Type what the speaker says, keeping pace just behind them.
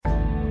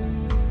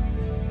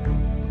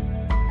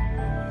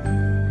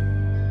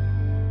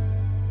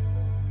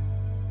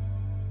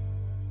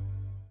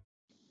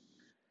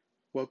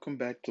Welcome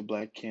back to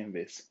Black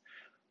Canvas.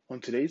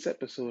 On today's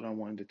episode, I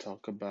wanted to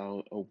talk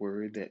about a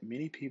word that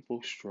many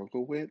people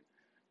struggle with,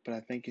 but I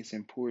think it's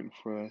important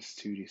for us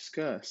to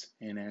discuss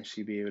and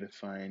actually be able to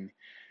find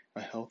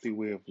a healthy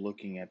way of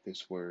looking at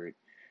this word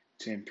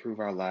to improve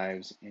our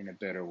lives in a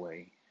better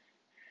way.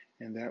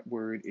 And that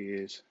word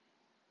is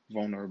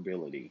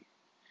vulnerability.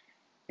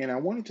 And I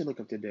wanted to look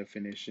up the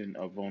definition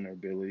of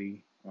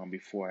vulnerability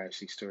before I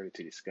actually started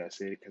to discuss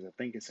it because I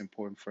think it's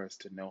important for us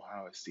to know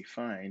how it's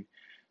defined,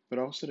 but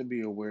also to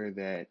be aware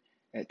that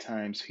at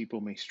times people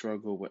may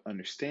struggle with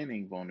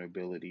understanding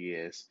vulnerability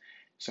is.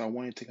 So I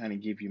wanted to kind of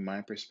give you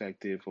my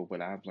perspective of what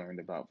I've learned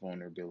about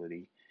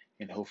vulnerability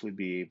and hopefully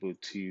be able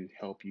to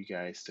help you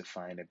guys to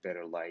find a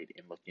better light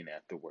in looking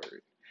at the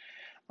word.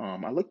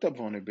 I looked up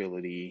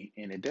vulnerability,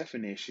 and a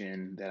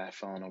definition that I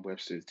found on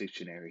Webster's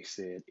dictionary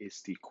said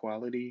it's the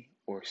quality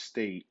or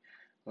state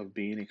of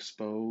being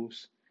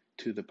exposed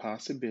to the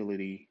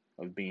possibility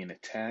of being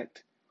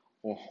attacked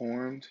or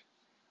harmed,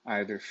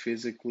 either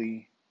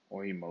physically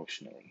or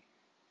emotionally.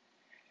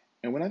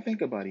 And when I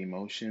think about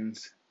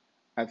emotions,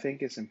 I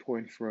think it's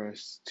important for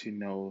us to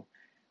know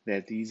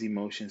that these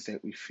emotions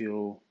that we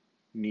feel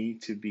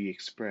need to be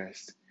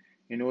expressed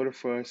in order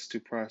for us to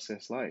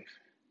process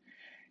life.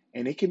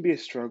 And it can be a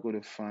struggle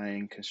to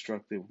find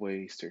constructive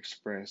ways to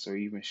express or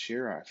even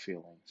share our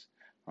feelings.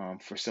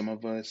 For some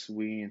of us,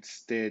 we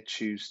instead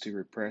choose to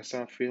repress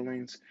our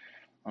feelings,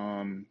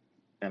 um,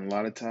 and a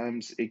lot of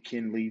times it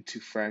can lead to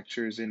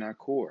fractures in our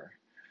core.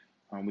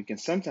 We can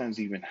sometimes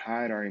even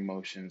hide our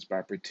emotions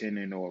by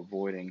pretending or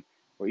avoiding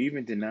or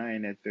even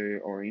denying that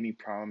there are any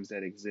problems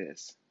that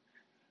exist.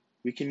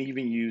 We can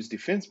even use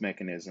defense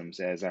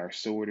mechanisms as our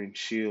sword and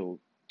shield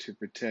to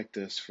protect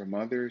us from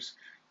others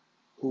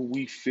who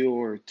we feel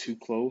are too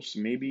close,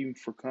 maybe even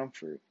for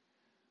comfort.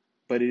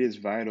 But it is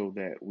vital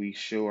that we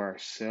show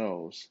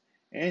ourselves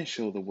and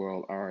show the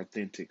world our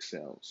authentic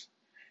selves,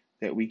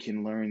 that we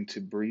can learn to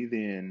breathe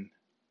in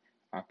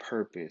our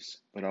purpose,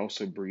 but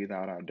also breathe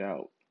out our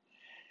doubt.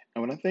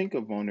 And when I think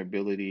of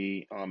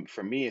vulnerability,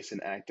 for me, it's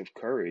an act of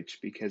courage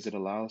because it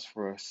allows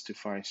for us to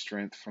find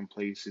strength from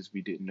places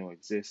we didn't know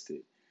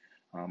existed.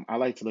 I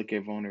like to look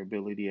at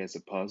vulnerability as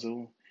a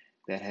puzzle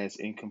that has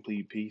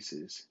incomplete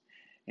pieces.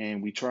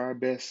 And we try our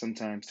best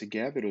sometimes to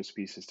gather those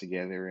pieces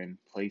together and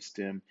place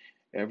them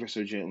ever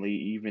so gently,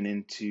 even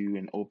into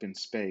an open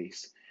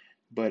space.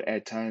 But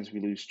at times we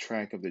lose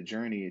track of the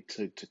journey it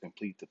took to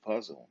complete the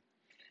puzzle.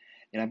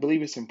 And I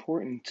believe it's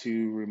important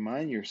to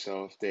remind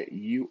yourself that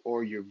you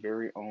are your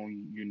very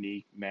own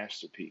unique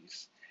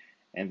masterpiece.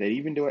 And that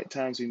even though at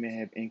times we may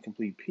have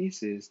incomplete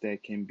pieces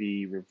that can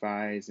be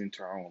revised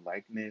into our own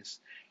likeness,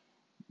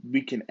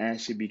 we can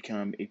actually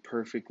become a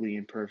perfectly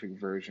imperfect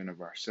version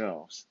of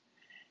ourselves.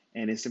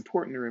 And it's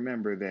important to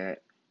remember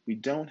that we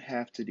don't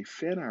have to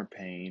defend our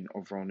pain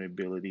or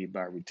vulnerability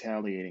by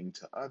retaliating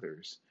to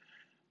others,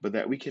 but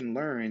that we can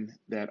learn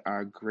that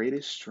our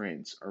greatest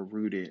strengths are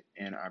rooted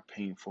in our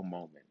painful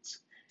moments.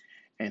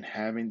 And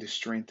having the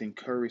strength and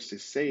courage to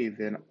say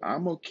that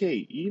I'm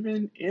okay,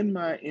 even in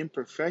my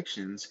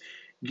imperfections,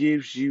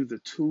 gives you the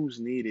tools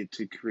needed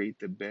to create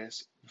the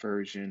best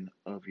version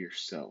of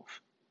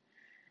yourself.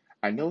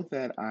 I know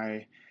that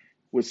I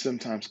would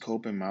sometimes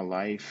cope in my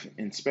life,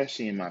 and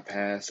especially in my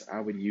past, I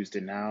would use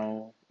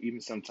denial, even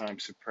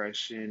sometimes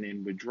suppression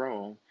and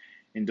withdrawal,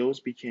 and those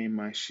became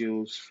my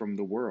shields from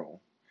the world.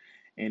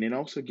 And it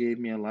also gave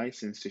me a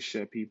license to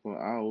shut people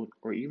out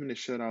or even to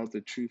shut out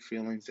the true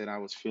feelings that I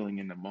was feeling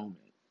in the moment.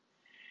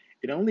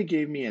 It only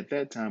gave me at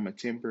that time a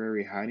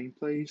temporary hiding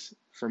place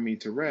for me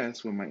to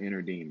rest with my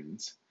inner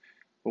demons.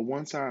 But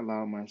once I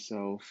allowed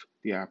myself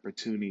the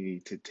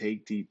opportunity to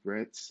take deep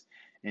breaths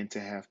and to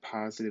have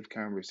positive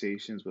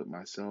conversations with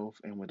myself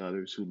and with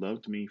others who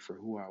loved me for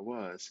who I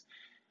was,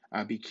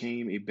 I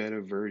became a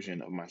better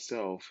version of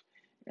myself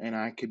and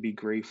I could be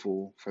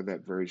grateful for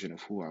that version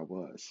of who I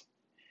was.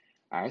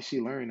 I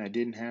actually learned I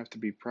didn't have to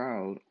be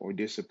proud or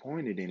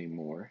disappointed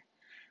anymore,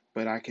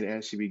 but I could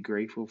actually be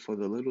grateful for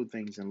the little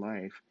things in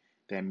life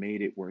that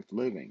made it worth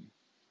living.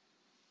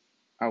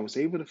 I was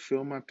able to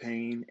feel my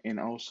pain and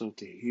also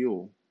to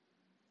heal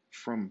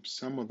from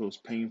some of those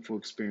painful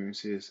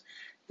experiences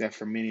that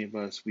for many of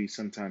us we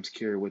sometimes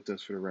carry with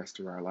us for the rest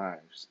of our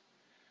lives.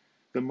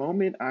 The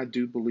moment I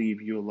do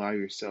believe you allow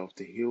yourself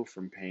to heal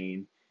from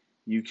pain,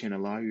 you can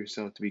allow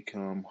yourself to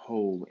become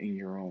whole in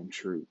your own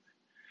truth.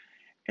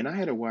 And I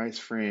had a wise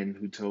friend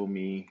who told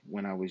me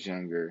when I was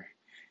younger,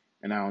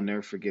 and I'll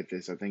never forget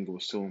this. I think it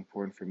was so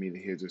important for me to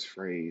hear this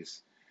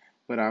phrase.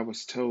 But I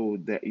was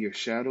told that your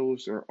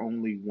shadows are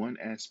only one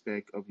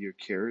aspect of your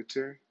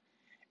character,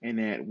 and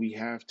that we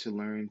have to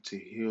learn to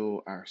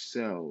heal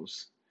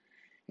ourselves.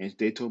 And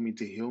they told me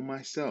to heal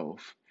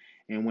myself.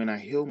 And when I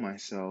heal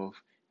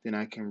myself, then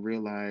I can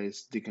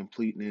realize the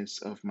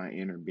completeness of my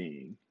inner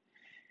being.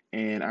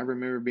 And I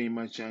remember being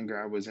much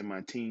younger, I was in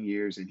my teen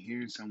years, and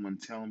hearing someone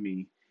tell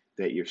me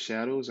that your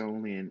shadows are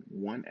only in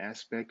one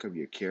aspect of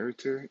your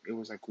character, it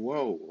was like,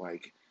 whoa,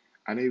 like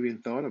I never even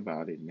thought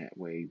about it in that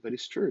way, but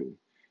it's true.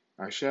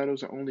 Our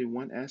shadows are only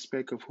one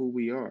aspect of who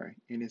we are,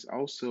 and it's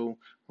also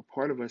a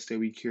part of us that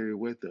we carry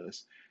with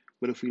us.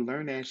 But if we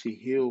learn to actually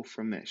heal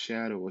from that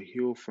shadow or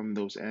heal from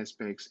those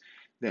aspects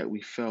that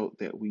we felt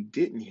that we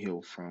didn't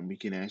heal from, we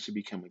can actually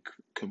become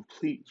a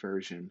complete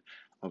version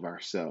of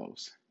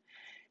ourselves.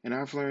 And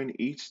I've learned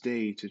each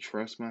day to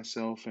trust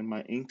myself and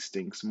my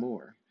instincts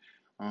more.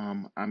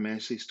 I'm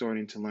actually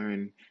starting to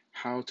learn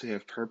how to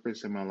have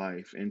purpose in my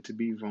life, and to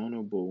be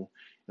vulnerable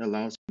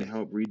allows me to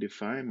help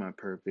redefine my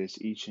purpose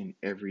each and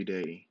every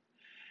day.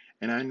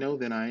 And I know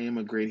that I am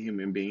a great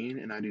human being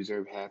and I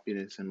deserve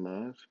happiness and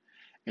love.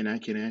 And I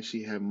can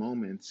actually have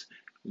moments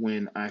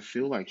when I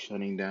feel like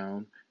shutting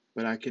down,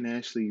 but I can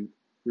actually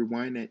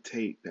rewind that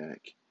tape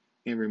back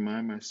and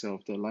remind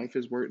myself that life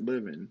is worth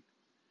living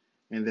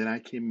and that I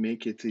can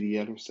make it to the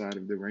other side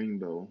of the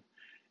rainbow,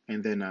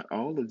 and that not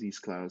all of these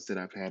clouds that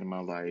I've had in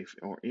my life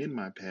or in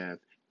my path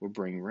will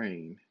bring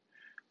rain.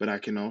 But I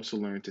can also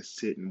learn to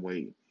sit and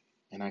wait,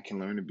 and I can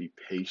learn to be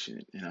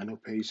patient. And I know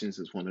patience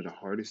is one of the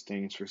hardest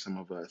things for some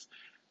of us,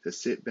 to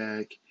sit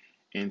back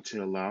and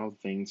to allow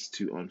things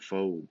to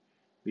unfold.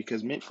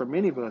 Because for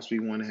many of us, we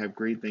want to have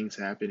great things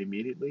happen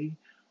immediately,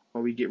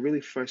 or we get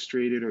really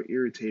frustrated or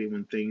irritated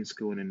when things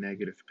go in a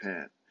negative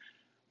path.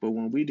 But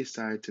when we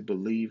decide to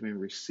believe and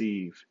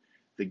receive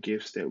the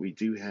gifts that we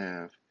do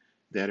have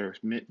that are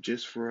meant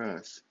just for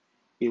us,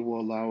 it will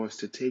allow us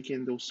to take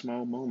in those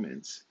small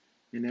moments,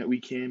 and that we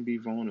can be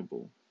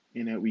vulnerable,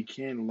 and that we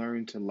can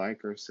learn to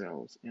like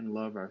ourselves and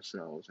love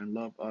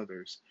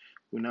others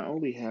who not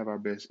only have our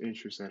best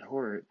interests at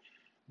heart,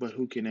 but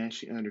who can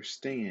actually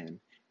understand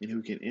and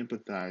who can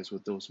empathize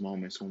with those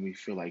moments when we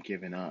feel like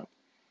giving up,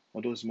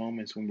 or those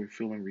moments when we're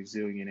feeling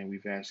resilient and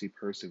we've actually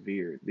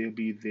persevered. They'll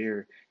be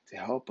there to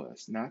help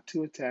us, not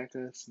to attack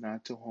us,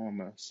 not to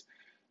harm us,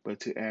 but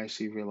to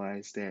actually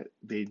realize that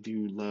they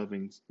do love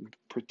and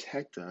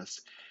protect us,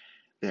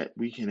 that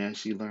we can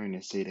actually learn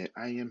to say that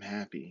I am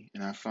happy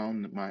and I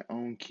found my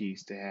own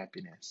keys to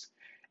happiness.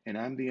 And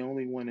I'm the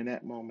only one in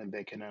that moment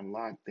that can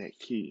unlock that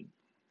key.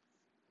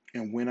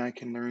 And when I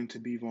can learn to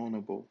be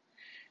vulnerable,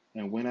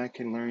 and when I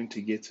can learn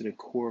to get to the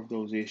core of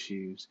those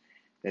issues,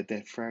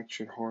 that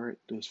fractured heart,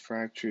 those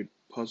fractured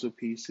puzzle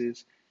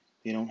pieces,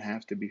 they don't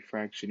have to be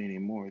fractured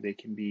anymore. They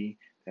can be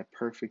that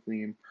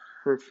perfectly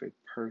imperfect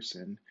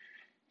person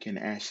can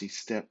actually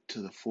step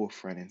to the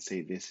forefront and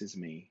say, this is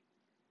me.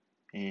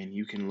 And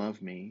you can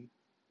love me,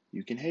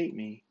 you can hate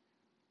me,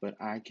 but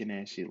I can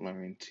actually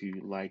learn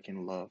to like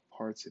and love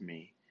parts of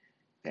me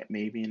that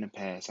maybe in the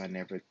past I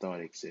never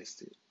thought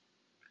existed.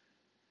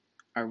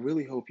 I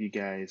really hope you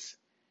guys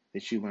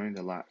that you learned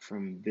a lot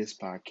from this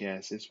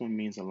podcast. This one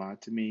means a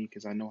lot to me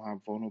because I know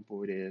how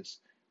vulnerable it is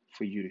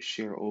for you to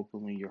share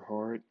openly your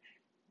heart,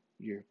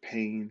 your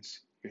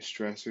pains, your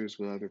stressors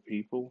with other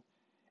people,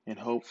 and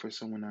hope for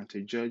someone not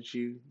to judge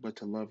you, but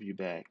to love you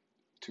back,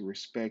 to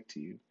respect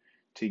you,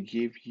 to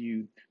give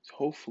you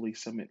hopefully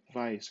some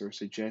advice or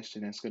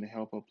suggestion that's going to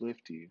help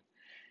uplift you.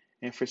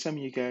 And for some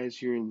of you guys,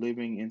 you're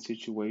living in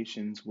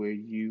situations where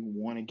you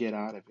want to get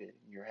out of it.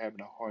 You're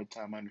having a hard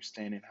time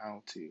understanding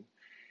how to.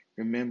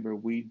 Remember,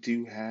 we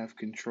do have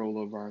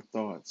control of our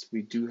thoughts.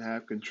 We do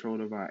have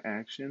control of our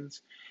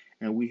actions,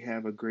 and we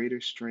have a greater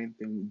strength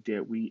than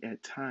that we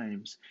at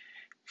times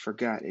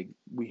forgot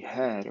we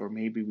had, or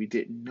maybe we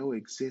didn't know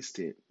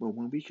existed. But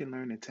when we can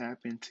learn to tap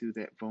into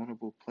that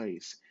vulnerable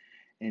place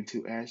and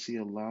to actually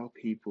allow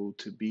people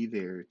to be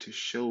there to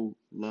show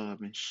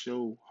love and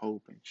show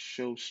hope and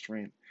show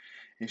strength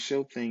and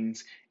show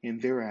things in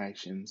their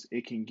actions,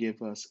 it can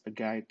give us a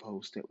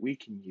guidepost that we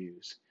can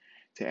use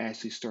to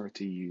actually start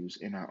to use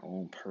in our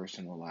own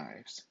personal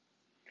lives.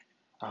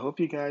 I hope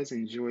you guys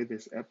enjoyed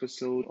this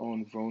episode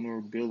on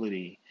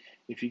vulnerability.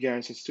 If you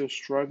guys are still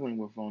struggling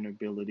with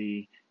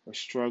vulnerability or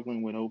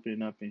struggling with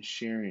opening up and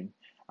sharing,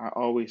 I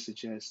always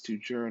suggest to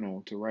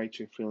journal, to write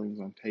your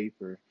feelings on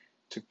paper,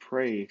 to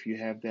pray if you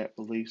have that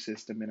belief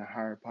system in a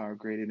higher power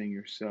greater than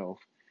yourself,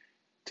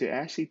 to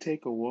actually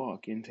take a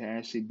walk and to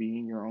actually be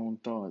in your own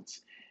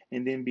thoughts,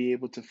 and then be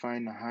able to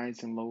find the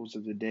highs and lows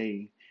of the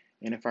day.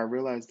 And if I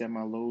realize that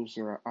my lows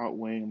are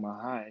outweighing my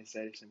highs,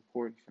 that it's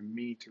important for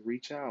me to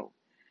reach out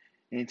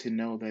and to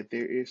know that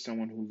there is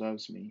someone who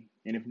loves me.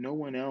 And if no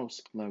one else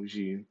loves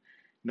you,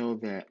 know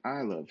that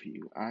I love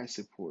you, I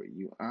support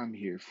you, I'm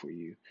here for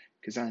you,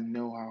 because I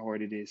know how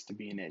hard it is to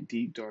be in that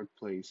deep, dark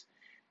place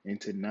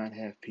and to not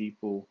have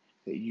people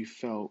that you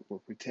felt were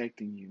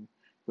protecting you,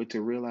 but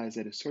to realize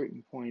at a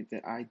certain point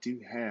that I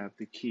do have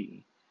the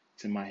key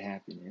to my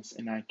happiness,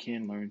 and I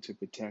can learn to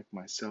protect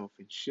myself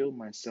and shield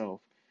myself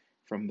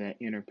from that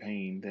inner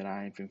pain that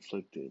I have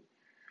inflicted.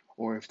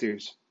 Or if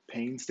there's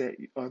pains that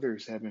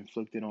others have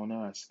inflicted on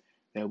us,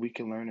 that we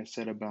can learn to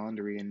set a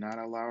boundary and not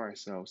allow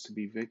ourselves to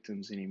be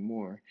victims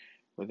anymore,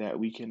 but that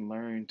we can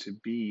learn to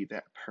be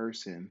that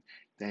person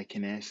that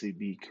can actually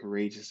be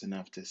courageous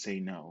enough to say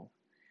no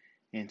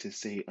and to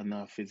say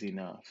enough is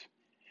enough,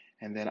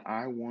 and that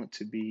I want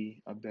to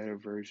be a better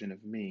version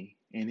of me.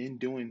 And in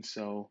doing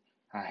so,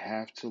 I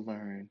have to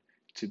learn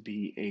to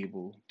be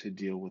able to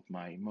deal with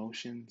my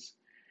emotions,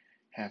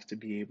 have to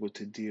be able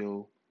to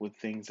deal with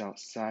things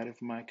outside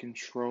of my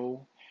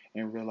control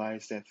and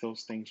realize that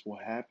those things will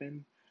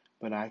happen,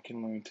 but I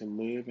can learn to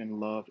live and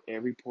love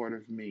every part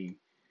of me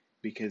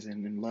because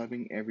in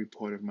loving every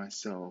part of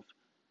myself,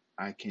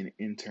 I can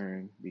in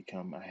turn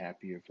become a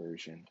happier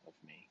version of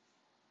me.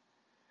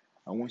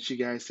 I want you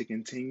guys to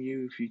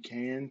continue, if you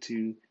can,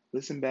 to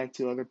listen back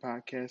to other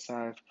podcasts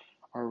I've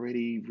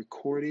already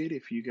recorded.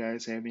 If you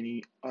guys have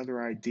any other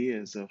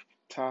ideas of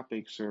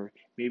topics or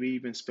maybe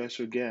even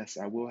special guests,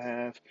 I will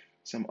have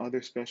some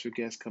other special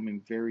guests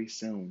coming very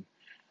soon.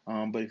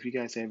 But if you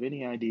guys have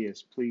any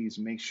ideas, please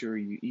make sure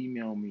you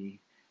email me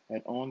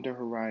at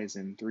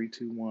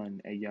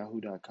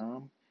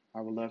onthehorizon321@yahoo.com. I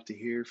would love to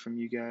hear from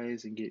you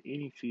guys and get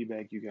any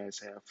feedback you guys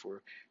have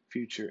for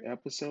future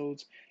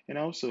episodes. And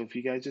also, if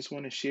you guys just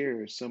want to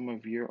share some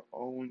of your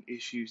own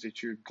issues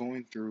that you're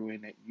going through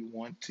and that you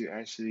want to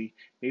actually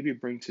maybe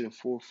bring to the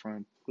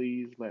forefront,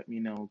 please let me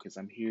know because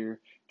I'm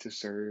here to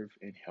serve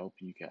and help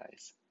you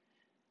guys.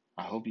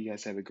 I hope you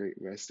guys have a great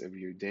rest of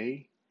your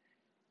day.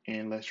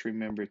 And let's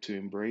remember to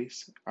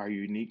embrace our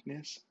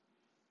uniqueness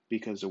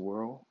because the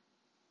world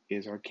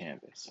is our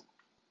canvas.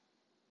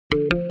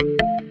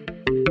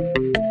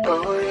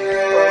 Oh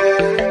yeah,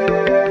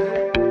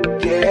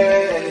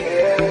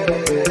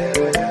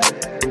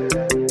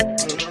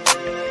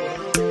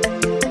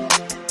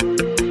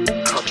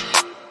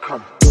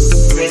 come.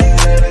 Bring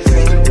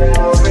everything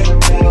moving.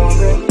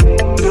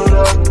 Do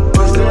the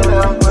what's that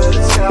out, but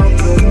it's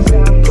helping.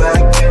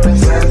 Black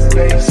canvas has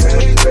space.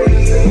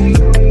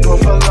 Go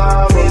for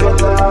love, and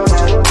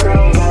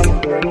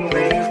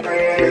breathe.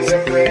 Breathe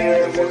and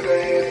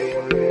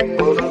breathe.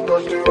 All the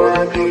thoughts you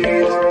want to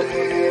hear.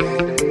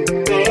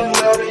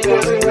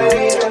 Doesn't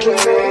make a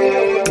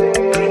way.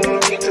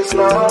 Need to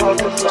slow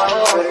the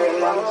flow.